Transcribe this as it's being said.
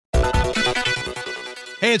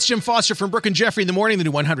Hey, it's Jim Foster from Brooke and Jeffrey in the morning, the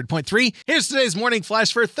new 100.3. Here's today's morning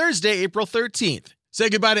flash for Thursday, April 13th. Say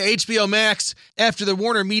goodbye to HBO Max. After the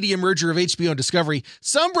Warner Media merger of HBO and Discovery,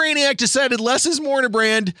 some brainiac decided less is more in a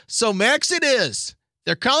brand, so Max it is.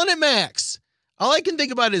 They're calling it Max. All I can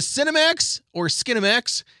think about is Cinemax or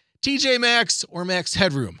Skinemax, TJ Maxx or Max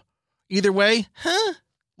Headroom. Either way,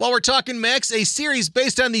 While we're talking Max, a series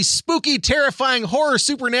based on the spooky, terrifying horror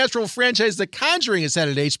supernatural franchise The Conjuring is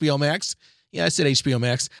headed to HBO Max. Yeah, I said HBO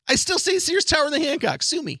Max. I still say Sears Tower and the Hancock.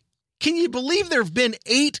 Sue me. Can you believe there have been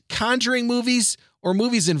 8 Conjuring movies or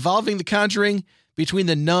movies involving The Conjuring between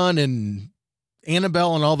The Nun and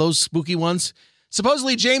Annabelle and all those spooky ones?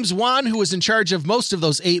 Supposedly James Wan, who was in charge of most of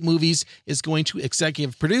those 8 movies, is going to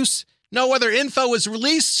executive produce. No other info was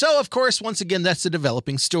released, so of course, once again, that's a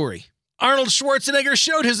developing story. Arnold Schwarzenegger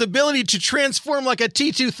showed his ability to transform like a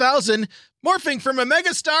T-2000, morphing from a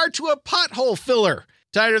megastar to a pothole filler.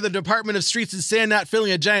 Tired of the Department of Streets and Sand not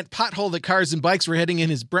filling a giant pothole that cars and bikes were heading in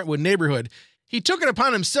his Brentwood neighborhood, he took it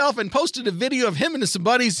upon himself and posted a video of him and some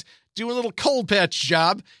buddies doing a little cold patch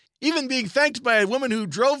job, even being thanked by a woman who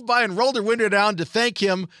drove by and rolled her window down to thank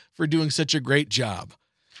him for doing such a great job.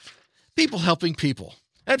 People helping people.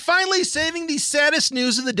 And finally, saving the saddest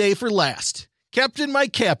news of the day for last. Captain, my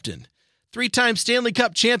captain. 3-time Stanley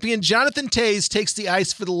Cup champion Jonathan Toews takes the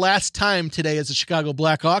ice for the last time today as a Chicago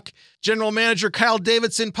Blackhawk. General manager Kyle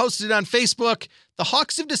Davidson posted on Facebook, the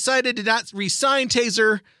Hawks have decided to not re-sign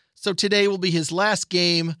Tazer, so today will be his last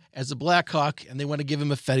game as a Blackhawk, and they want to give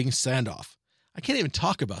him a fitting send-off. I can't even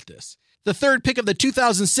talk about this. The 3rd pick of the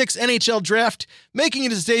 2006 NHL draft, making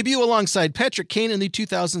his debut alongside Patrick Kane in the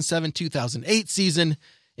 2007-2008 season.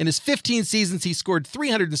 In his 15 seasons, he scored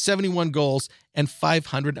 371 goals and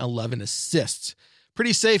 511 assists.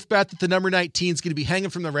 Pretty safe bet that the number 19 is going to be hanging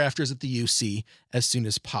from the rafters at the UC as soon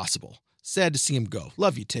as possible. Sad to see him go.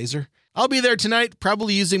 Love you, Tazer. I'll be there tonight,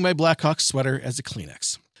 probably using my Blackhawks sweater as a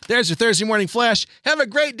Kleenex. There's your Thursday morning flash. Have a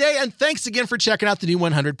great day, and thanks again for checking out the new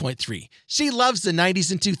 100.3. She loves the 90s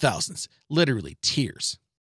and 2000s. Literally tears.